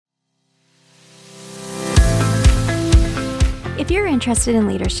If you're interested in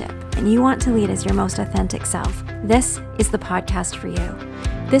leadership and you want to lead as your most authentic self, this is the podcast for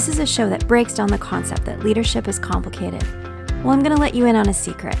you. This is a show that breaks down the concept that leadership is complicated. Well, I'm going to let you in on a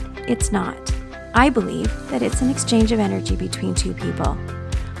secret. It's not. I believe that it's an exchange of energy between two people.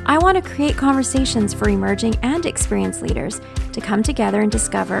 I want to create conversations for emerging and experienced leaders to come together and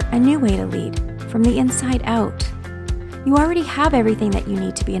discover a new way to lead from the inside out. You already have everything that you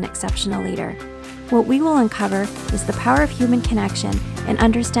need to be an exceptional leader. What we will uncover is the power of human connection and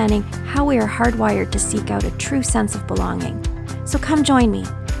understanding how we are hardwired to seek out a true sense of belonging. So come join me.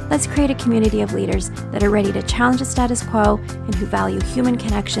 Let's create a community of leaders that are ready to challenge the status quo and who value human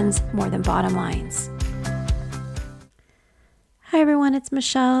connections more than bottom lines. Hi everyone, it's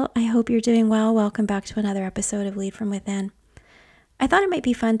Michelle. I hope you're doing well. Welcome back to another episode of Lead From Within. I thought it might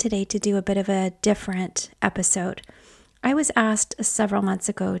be fun today to do a bit of a different episode. I was asked several months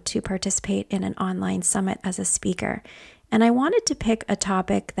ago to participate in an online summit as a speaker, and I wanted to pick a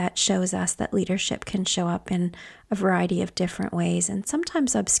topic that shows us that leadership can show up in a variety of different ways and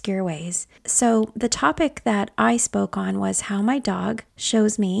sometimes obscure ways. So the topic that I spoke on was how my dog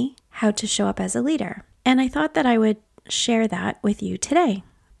shows me how to show up as a leader. And I thought that I would share that with you today.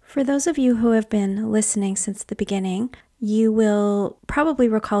 For those of you who have been listening since the beginning, you will probably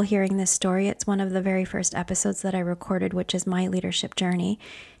recall hearing this story. It's one of the very first episodes that I recorded, which is my leadership journey.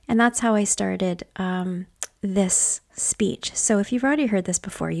 And that's how I started this speech. So if you've already heard this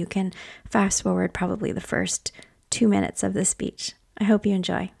before, you can fast forward probably the first 2 minutes of the speech. I hope you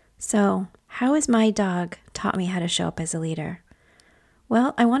enjoy. So, how has my dog taught me how to show up as a leader?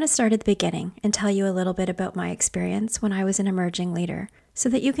 Well, I want to start at the beginning and tell you a little bit about my experience when I was an emerging leader so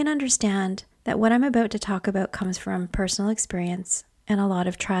that you can understand that what I'm about to talk about comes from personal experience and a lot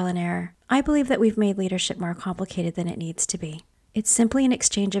of trial and error. I believe that we've made leadership more complicated than it needs to be. It's simply an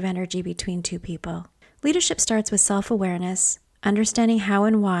exchange of energy between two people. Leadership starts with self-awareness, understanding how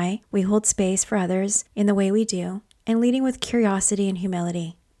and why we hold space for others in the way we do, and leading with curiosity and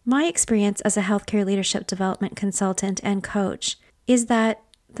humility. My experience as a healthcare leadership development consultant and coach is that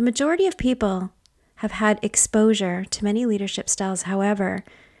the majority of people have had exposure to many leadership styles. However,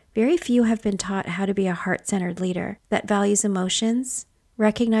 very few have been taught how to be a heart-centered leader that values emotions,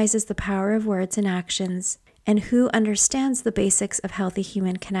 recognizes the power of words and actions, and who understands the basics of healthy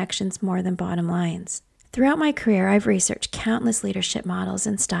human connections more than bottom lines. Throughout my career, I've researched countless leadership models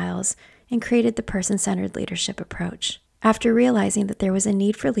and styles and created the person-centered leadership approach. After realizing that there was a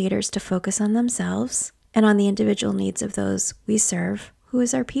need for leaders to focus on themselves and on the individual needs of those we serve, who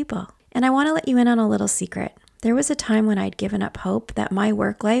is our people. And I want to let you in on a little secret. There was a time when I'd given up hope that my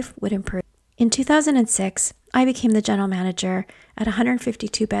work life would improve. In 2006, I became the general manager at a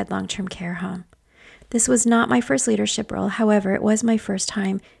 152-bed long-term care home. This was not my first leadership role. However, it was my first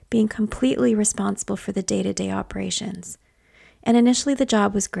time being completely responsible for the day-to-day operations. And initially, the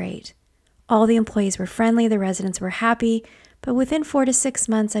job was great. All the employees were friendly, the residents were happy, but within 4 to 6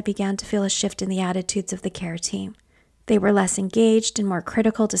 months, I began to feel a shift in the attitudes of the care team. They were less engaged and more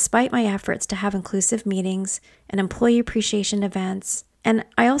critical despite my efforts to have inclusive meetings and employee appreciation events. And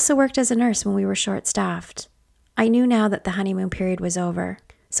I also worked as a nurse when we were short-staffed. I knew now that the honeymoon period was over.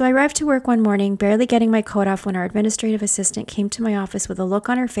 So I arrived to work one morning, barely getting my coat off when our administrative assistant came to my office with a look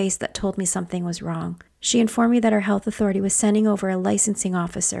on her face that told me something was wrong. She informed me that our health authority was sending over a licensing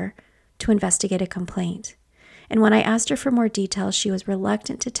officer to investigate a complaint. And when I asked her for more details, she was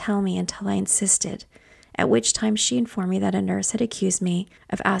reluctant to tell me until I insisted, at which time she informed me that a nurse had accused me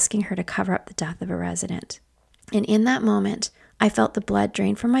of asking her to cover up the death of a resident. And in that moment, I felt the blood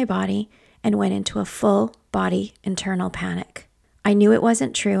drain from my body and went into a full body internal panic. I knew it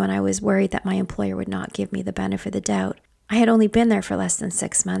wasn't true, and I was worried that my employer would not give me the benefit of the doubt. I had only been there for less than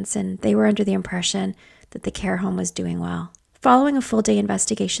 6 months, and they were under the impression that the care home was doing well. Following a full-day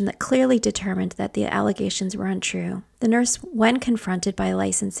investigation that clearly determined that the allegations were untrue, the nurse, when confronted by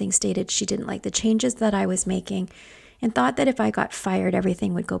licensing, stated she didn't like the changes that I was making and thought that if I got fired,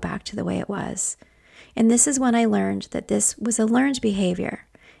 everything would go back to the way it was. And this is when I learned that this was a learned behavior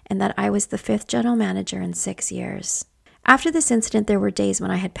and that I was the 5th general manager in 6 years. After this incident, there were days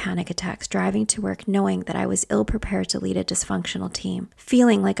when I had panic attacks driving to work knowing that I was ill-prepared to lead a dysfunctional team,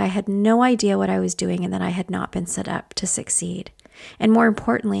 feeling like I had no idea what I was doing and that I had not been set up to succeed. And more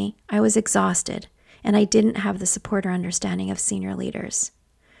importantly, I was exhausted and I didn't have the support or understanding of senior leaders.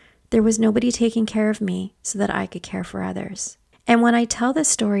 There was nobody taking care of me so that I could care for others. And when I tell this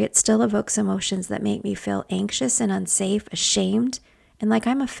story, it still evokes emotions that make me feel anxious and unsafe, ashamed, and like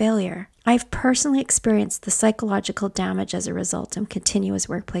I'm a failure. I've personally experienced the psychological damage as a result of continuous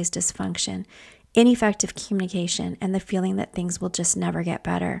workplace dysfunction, ineffective communication, and the feeling that things will just never get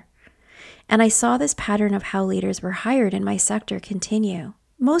better. And I saw this pattern of how leaders were hired in my sector continue.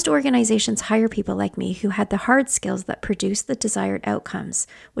 Most organizations hire people like me who had the hard skills that produced the desired outcomes,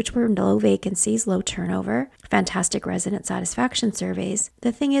 which were low vacancies, low turnover, fantastic resident satisfaction surveys.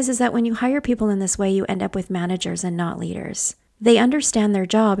 The thing is that when you hire people in this way, you end up with managers and not leaders. They understand their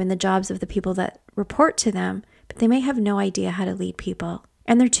job and the jobs of the people that report to them, but they may have no idea how to lead people.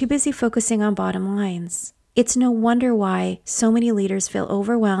 And they're too busy focusing on bottom lines. It's no wonder why so many leaders feel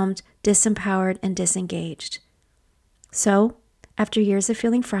overwhelmed, disempowered, and disengaged. So, after years of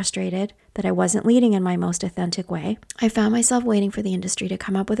feeling frustrated that I wasn't leading in my most authentic way, I found myself waiting for the industry to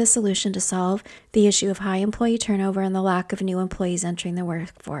come up with a solution to solve the issue of high employee turnover and the lack of new employees entering the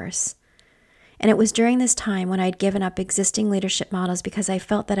workforce. And it was during this time when I'd given up existing leadership models because I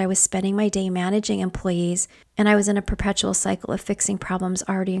felt that I was spending my day managing employees and I was in a perpetual cycle of fixing problems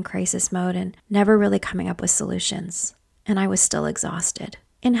already in crisis mode and never really coming up with solutions. And I was still exhausted.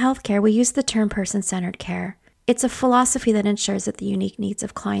 In healthcare, we use the term person-centered care. It's a philosophy that ensures that the unique needs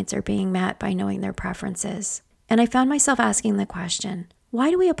of clients are being met by knowing their preferences. And I found myself asking the question,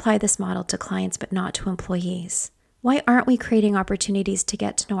 why do we apply this model to clients but not to employees? Why aren't we creating opportunities to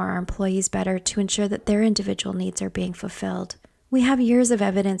get to know our employees better to ensure that their individual needs are being fulfilled? We have years of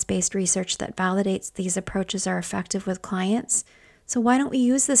evidence-based research that validates these approaches are effective with clients. So why don't we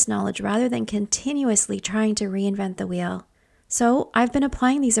use this knowledge rather than continuously trying to reinvent the wheel? So I've been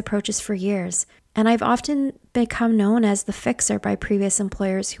applying these approaches for years, and I've often become known as the fixer by previous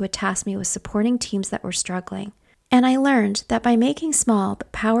employers who had tasked me with supporting teams that were struggling. And I learned that by making small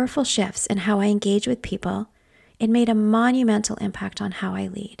but powerful shifts in how I engage with people, it made a monumental impact on how I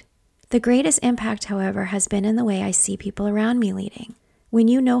lead. The greatest impact, however, has been in the way I see people around me leading. When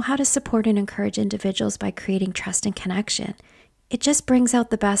you know how to support and encourage individuals by creating trust and connection, it just brings out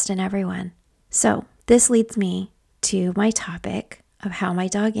the best in everyone. So this leads me to my topic of how my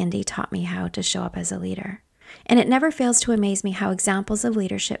dog Indy taught me how to show up as a leader. And it never fails to amaze me how examples of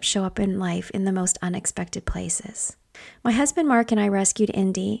leadership show up in life in the most unexpected places. My husband Mark and I rescued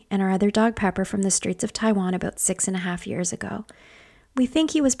Indy and our other dog Pepper from the streets of Taiwan about 6.5 years ago. We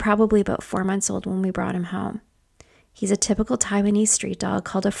think he was probably about 4 months old when we brought him home. He's a typical Taiwanese street dog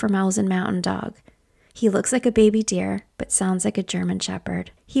called a Formosan mountain dog. He looks like a baby deer, but sounds like a German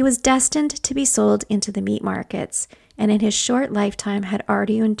shepherd. He was destined to be sold into the meat markets, and in his short lifetime had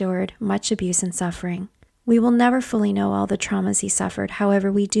already endured much abuse and suffering. We will never fully know all the traumas he suffered.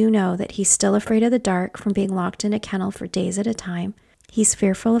 However, we do know that he's still afraid of the dark from being locked in a kennel for days at a time. He's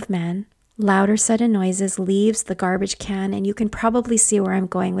fearful of men, loud or sudden noises, leaves, the garbage can, and you can probably see where I'm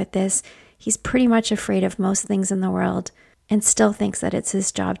going with this. He's pretty much afraid of most things in the world and still thinks that it's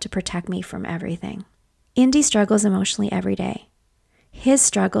his job to protect me from everything. Indy struggles emotionally every day. His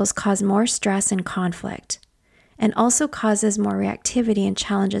struggles cause more stress and conflict, and also causes more reactivity and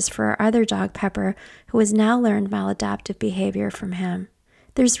challenges for our other dog, Pepper, who has now learned maladaptive behavior from him.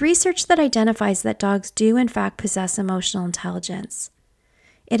 There's research that identifies that dogs do in fact possess emotional intelligence.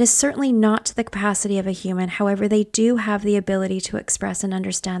 It is certainly not to the capacity of a human, however, they do have the ability to express and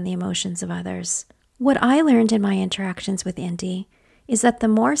understand the emotions of others. What I learned in my interactions with Indy is that the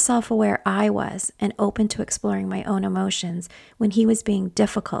more self-aware I was and open to exploring my own emotions when he was being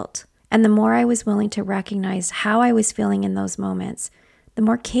difficult, and the more I was willing to recognize how I was feeling in those moments, the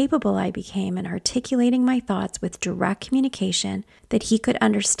more capable I became in articulating my thoughts with direct communication that he could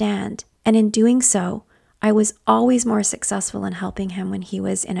understand. And in doing so, I was always more successful in helping him when he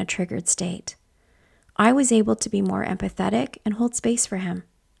was in a triggered state. I was able to be more empathetic and hold space for him.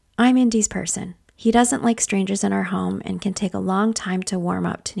 I'm Indy's person. He doesn't like strangers in our home and can take a long time to warm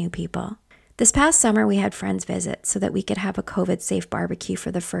up to new people. This past summer, we had friends visit so that we could have a COVID-safe barbecue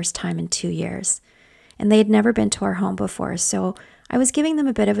for the first time in 2 years. And they had never been to our home before, so I was giving them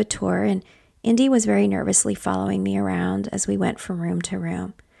a bit of a tour, and Indy was very nervously following me around as we went from room to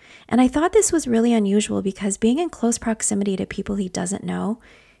room. And I thought this was really unusual because being in close proximity to people he doesn't know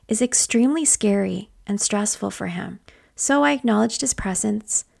is extremely scary and stressful for him. So I acknowledged his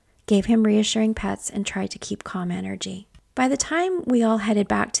presence, gave him reassuring pets, and tried to keep calm energy. By the time we all headed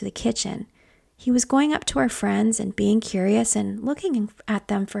back to the kitchen, he was going up to our friends and being curious and looking at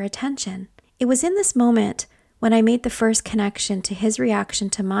them for attention. It was in this moment when I made the first connection to his reaction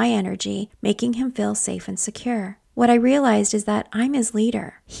to my energy, making him feel safe and secure. What I realized is that I'm his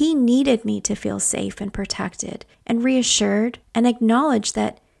leader. He needed me to feel safe and protected and reassured and acknowledge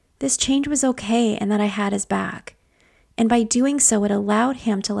that this change was okay and that I had his back. And by doing so, it allowed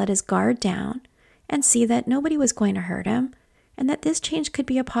him to let his guard down and see that nobody was going to hurt him and that this change could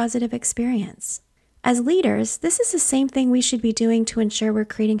be a positive experience. As leaders, this is the same thing we should be doing to ensure we're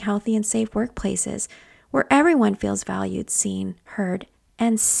creating healthy and safe workplaces where everyone feels valued, seen, heard,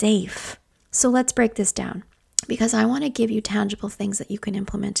 and safe. So let's break this down, because I want to give you tangible things that you can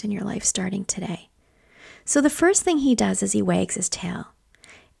implement in your life starting today. So the first thing he does is he wags his tail.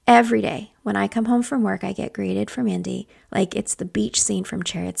 Every day when I come home from work, I get greeted from Indy like it's the beach scene from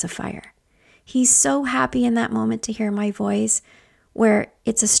Chariots of Fire. He's so happy in that moment to hear my voice, where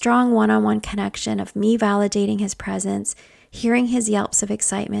it's a strong one-on-one connection of me validating his presence, hearing his yelps of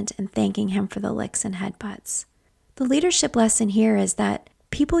excitement, and thanking him for the licks and headbutts. The leadership lesson here is that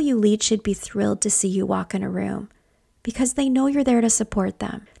people you lead should be thrilled to see you walk in a room because they know you're there to support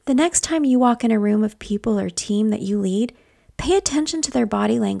them. The next time you walk in a room of people or team that you lead, pay attention to their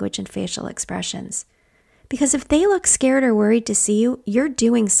body language and facial expressions. Because if they look scared or worried to see you, you're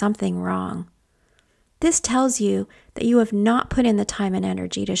doing something wrong. This tells you that you have not put in the time and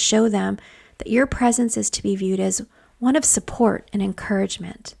energy to show them that your presence is to be viewed as one of support and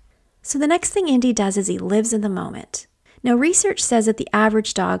encouragement. So the next thing Indy does is he lives in the moment. Now, research says that the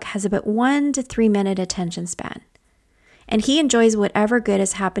average dog has about 1 to 3 minute attention span, and he enjoys whatever good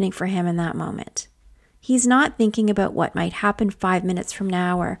is happening for him in that moment. He's not thinking about what might happen 5 minutes from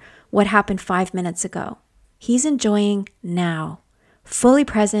now or what happened 5 minutes ago. He's enjoying now, fully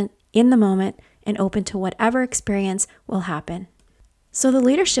present in the moment and open to whatever experience will happen. So the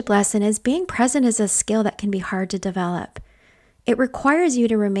leadership lesson is being present is a skill that can be hard to develop. It requires you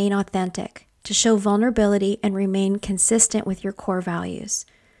to remain authentic, to show vulnerability and remain consistent with your core values.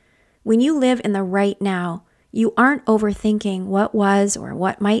 When you live in the right now, you aren't overthinking what was or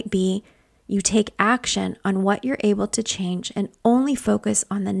what might be. You take action on what you're able to change and only focus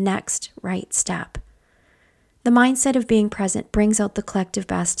on the next right step. The mindset of being present brings out the collective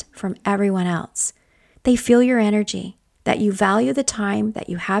best from everyone else. They feel your energy, that you value the time that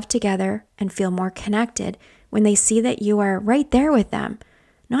you have together, and feel more connected when they see that you are right there with them,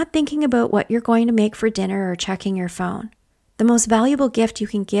 not thinking about what you're going to make for dinner or checking your phone. The most valuable gift you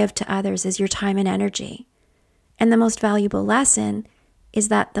can give to others is your time and energy. And the most valuable lesson is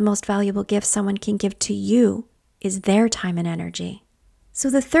that the most valuable gift someone can give to you is their time and energy. So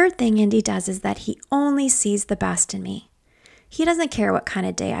the third thing Indy does is that he only sees the best in me. He doesn't care what kind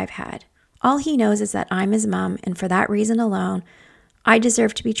of day I've had. All he knows is that I'm his mom, and for that reason alone, I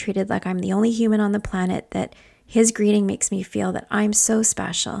deserve to be treated like I'm the only human on the planet, that his greeting makes me feel that I'm so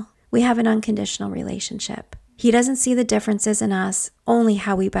special. We have an unconditional relationship. He doesn't see the differences in us, only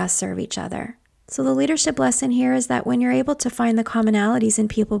how we best serve each other. So the leadership lesson here is that when you're able to find the commonalities in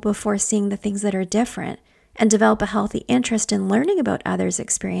people before seeing the things that are different, and develop a healthy interest in learning about others'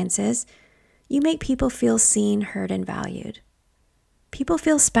 experiences, you make people feel seen, heard, and valued. People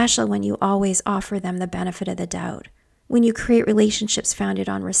feel special when you always offer them the benefit of the doubt, when you create relationships founded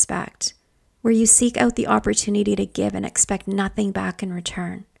on respect, where you seek out the opportunity to give and expect nothing back in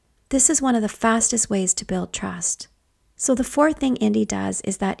return. This is one of the fastest ways to build trust. So the fourth thing Indy does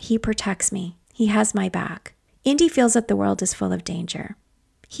is that he protects me. He has my back. Indy feels that the world is full of danger.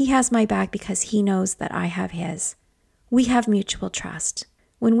 He has my back because he knows that I have his. We have mutual trust.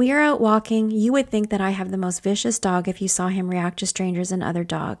 When we are out walking, you would think that I have the most vicious dog if you saw him react to strangers and other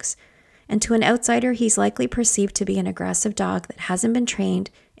dogs. And to an outsider, he's likely perceived to be an aggressive dog that hasn't been trained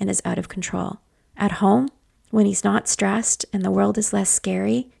and is out of control. At home, when he's not stressed and the world is less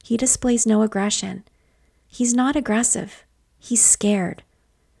scary, he displays no aggression. He's not aggressive. He's scared.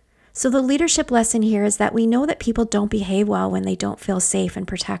 So the leadership lesson here is that we know that people don't behave well when they don't feel safe and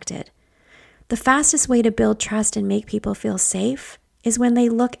protected. The fastest way to build trust and make people feel safe is when they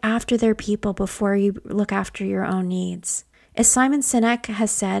look after their people before you look after your own needs. As Simon Sinek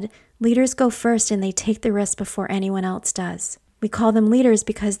has said, leaders go first and they take the risk before anyone else does. We call them leaders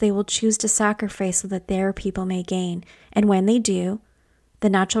because they will choose to sacrifice so that their people may gain. And when they do, the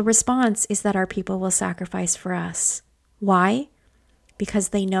natural response is that our people will sacrifice for us. Why? Because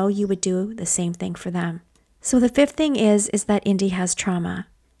they know you would do the same thing for them. So the fifth thing is that Indy has trauma.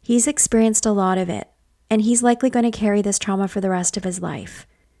 He's experienced a lot of it, and he's likely going to carry this trauma for the rest of his life.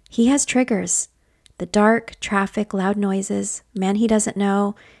 He has triggers: the dark, traffic, loud noises, men he doesn't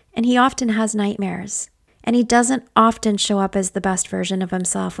know, and he often has nightmares. And he doesn't often show up as the best version of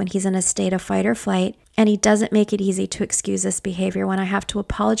himself when he's in a state of fight or flight, and he doesn't make it easy to excuse this behavior when I have to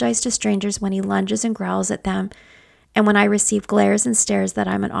apologize to strangers when he lunges and growls at them, and when I receive glares and stares that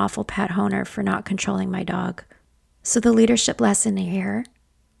I'm an awful pet owner for not controlling my dog. So the leadership lesson here,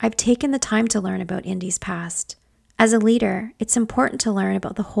 I've taken the time to learn about Indy's past. As a leader, it's important to learn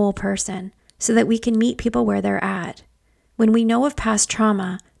about the whole person so that we can meet people where they're at. When we know of past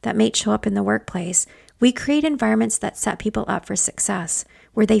trauma that may show up in the workplace, we create environments that set people up for success,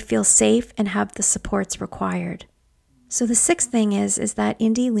 where they feel safe and have the supports required. So the sixth thing is that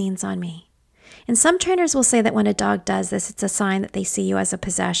Indy leans on me. And some trainers will say that when a dog does this, it's a sign that they see you as a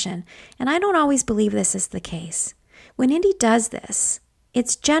possession. And I don't always believe this is the case. When Indy does this,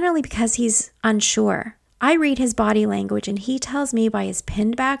 it's generally because he's unsure. I read his body language and he tells me by his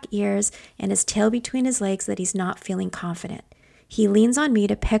pinned back ears and his tail between his legs that he's not feeling confident. He leans on me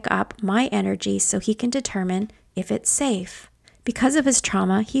to pick up my energy so he can determine if it's safe. Because of his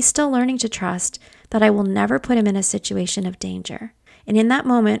trauma, he's still learning to trust that I will never put him in a situation of danger. And in that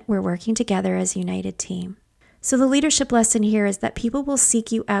moment, we're working together as a united team. So the leadership lesson here is that people will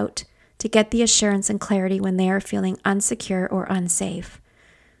seek you out to get the assurance and clarity when they are feeling insecure or unsafe.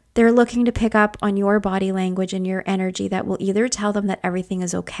 They're looking to pick up on your body language and your energy that will either tell them that everything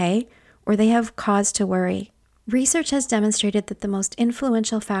is okay or they have cause to worry. Research has demonstrated that the most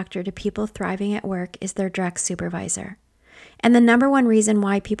influential factor to people thriving at work is their direct supervisor. And the number one reason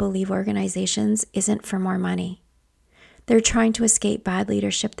why people leave organizations isn't for more money. They're trying to escape bad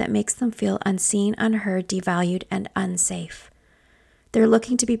leadership that makes them feel unseen, unheard, devalued, and unsafe. They're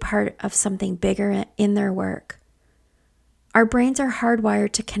looking to be part of something bigger in their work. Our brains are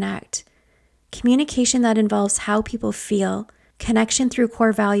hardwired to connect. Communication that involves how people feel, connection through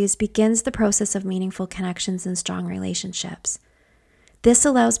core values begins the process of meaningful connections and strong relationships. This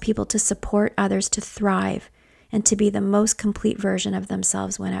allows people to support others to thrive and to be the most complete version of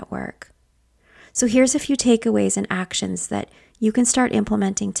themselves when at work. So here's a few takeaways and actions that you can start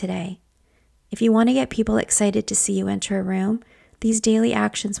implementing today. If you want to get people excited to see you enter a room, these daily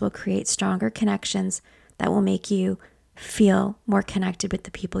actions will create stronger connections that will make you feel more connected with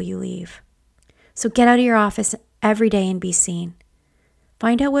the people you leave. So get out of your office every day and be seen.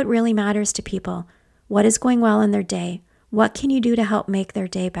 Find out what really matters to people. What is going well in their day? What can you do to help make their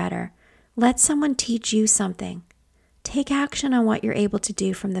day better? Let someone teach you something. Take action on what you're able to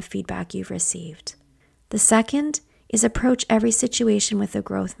do from the feedback you've received. The second is approach every situation with a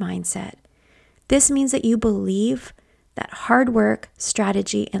growth mindset. This means that you believe that hard work,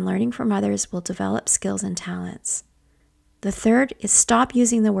 strategy, and learning from others will develop skills and talents. The third is stop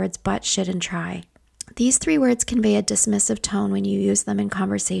using the words but, should, and try. These three words convey a dismissive tone when you use them in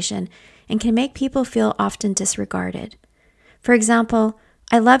conversation and can make people feel often disregarded. For example,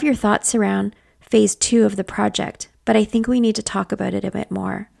 I love your thoughts around phase 2 of the project, but I think we need to talk about it a bit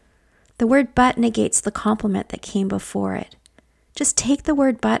more. The word but negates the compliment that came before it. Just take the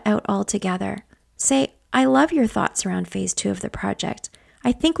word but out altogether. Say, I love your thoughts around phase 2 of the project.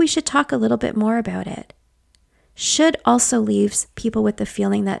 I think we should talk a little bit more about it. Should also leaves people with the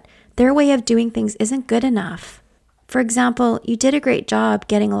feeling that their way of doing things isn't good enough. For example, you did a great job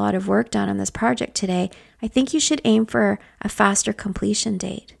getting a lot of work done on this project today. I think you should aim for a faster completion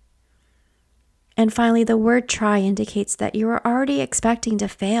date. And finally, the word try indicates that you are already expecting to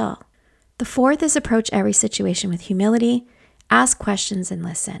fail. The fourth is approach every situation with humility, ask questions, and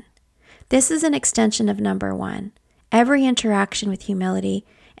listen. This is an extension of number 1, every interaction with humility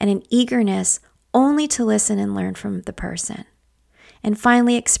and an eagerness only to listen and learn from the person. And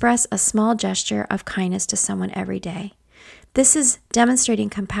finally, express a small gesture of kindness to someone every day. This is demonstrating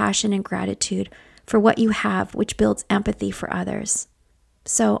compassion and gratitude for what you have, which builds empathy for others.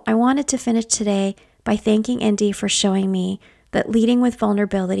 So I wanted to finish today by thanking Indy for showing me that leading with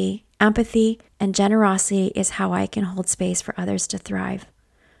vulnerability, empathy, and generosity is how I can hold space for others to thrive.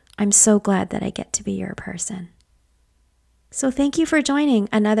 I'm so glad that I get to be your person. So thank you for joining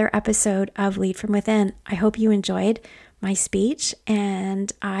another episode of Lead From Within. I hope you enjoyed my speech,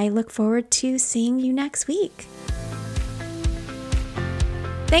 and I look forward to seeing you next week.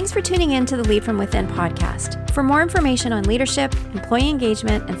 Thanks for tuning in to the Lead From Within podcast. For more information on leadership, employee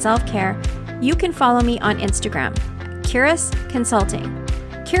engagement, and self-care, you can follow me on Instagram, Curis Consulting.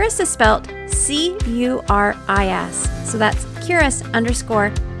 Curis is spelled C-U-R-I-S, so that's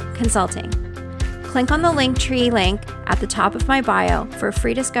Curis_consulting. Click on the Linktree link at the top of my bio for a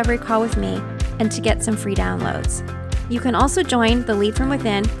free discovery call with me and to get some free downloads. You can also join the Lead From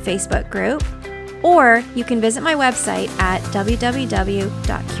Within Facebook group, or you can visit my website at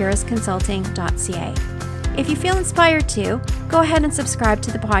www.curisconsulting.ca. If you feel inspired to, go ahead and subscribe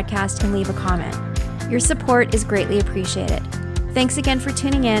to the podcast and leave a comment. Your support is greatly appreciated. Thanks again for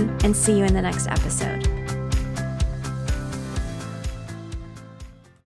tuning in, and see you in the next episode.